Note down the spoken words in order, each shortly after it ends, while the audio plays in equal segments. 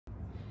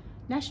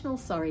National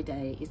Sorry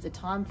Day is a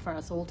time for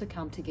us all to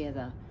come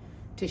together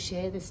to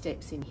share the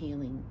steps in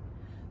healing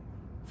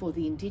for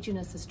the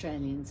Indigenous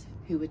Australians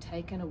who were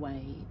taken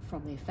away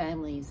from their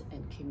families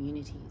and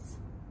communities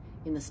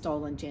in the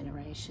stolen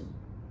generation.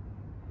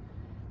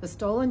 The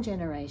stolen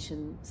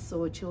generation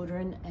saw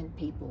children and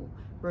people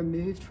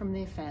removed from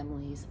their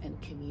families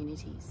and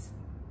communities.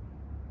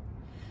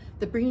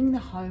 The Bringing the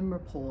Home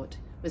report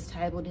was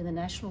tabled in the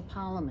National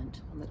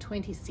Parliament on the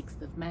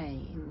 26th of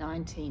May in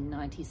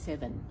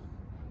 1997.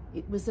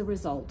 It was the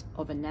result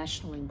of a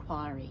national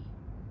inquiry.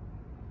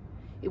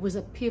 It was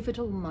a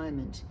pivotal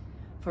moment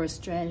for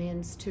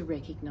Australians to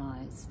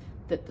recognise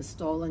that the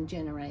stolen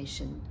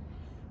generation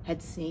had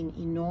seen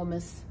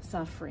enormous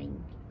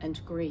suffering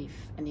and grief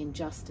and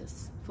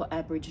injustice for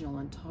Aboriginal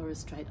and Torres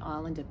Strait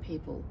Islander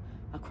people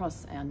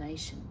across our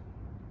nation.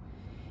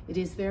 It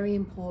is very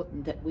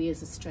important that we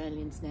as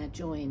Australians now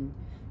join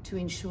to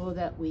ensure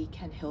that we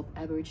can help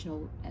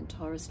Aboriginal and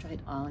Torres Strait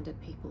Islander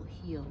people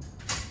heal.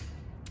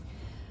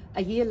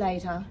 A year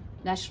later,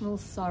 National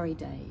Sorry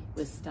Day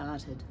was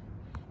started,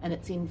 and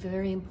it's a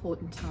very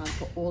important time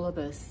for all of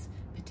us,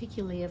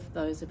 particularly of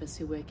those of us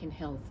who work in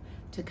health,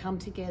 to come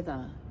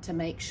together to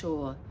make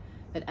sure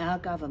that our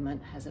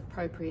government has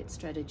appropriate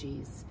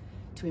strategies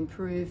to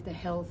improve the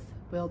health,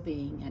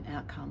 well-being and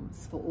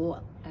outcomes for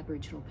all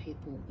Aboriginal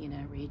people in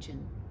our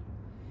region.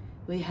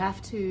 We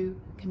have to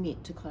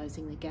commit to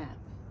closing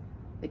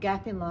the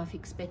gap in life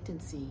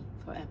expectancy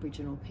for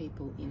Aboriginal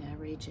people in our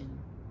region.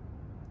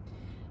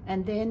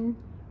 And then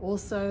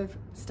also,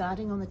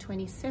 starting on the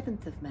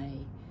 27th of May,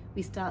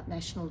 we start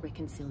National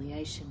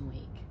Reconciliation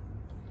Week.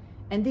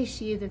 And this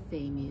year the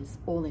theme is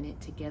All in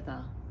It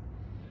Together.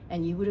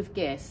 And you would have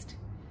guessed,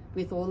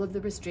 with all of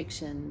the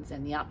restrictions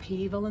and the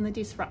upheaval and the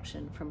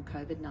disruption from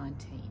COVID-19,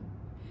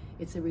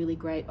 it's a really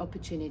great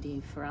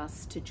opportunity for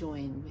us to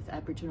join with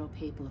Aboriginal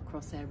people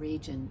across our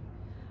region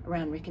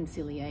around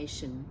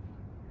reconciliation.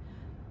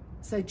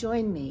 So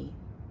join me.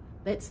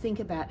 Let's think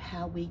about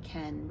how we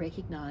can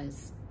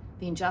recognise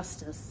the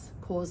injustice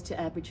caused to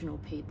Aboriginal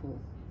people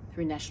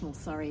through National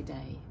Sorry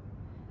Day,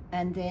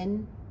 and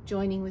then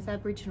joining with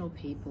Aboriginal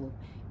people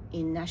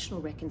in National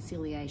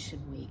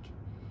Reconciliation Week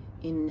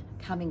in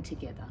coming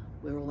together.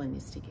 We're all in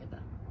this together.